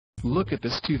Look at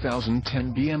this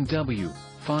 2010 BMW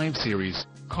 5 Series.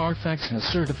 Carfax has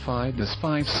certified this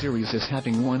 5 Series as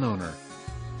having one owner.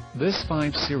 This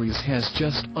 5 Series has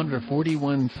just under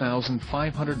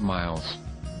 41,500 miles.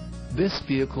 This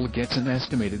vehicle gets an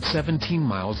estimated 17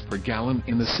 miles per gallon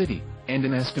in the city, and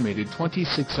an estimated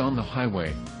 26 on the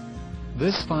highway.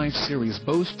 This 5 Series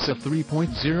boasts a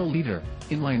 3.0-liter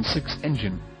inline-six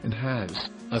engine, and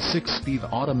has a 6-speed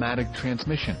automatic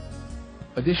transmission.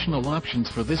 Additional options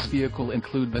for this vehicle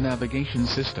include the navigation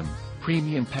system,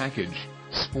 premium package,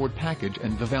 sport package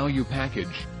and the value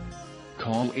package.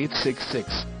 Call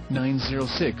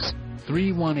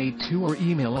 866-906-3182 or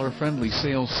email our friendly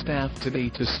sales staff today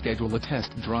to schedule a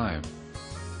test drive.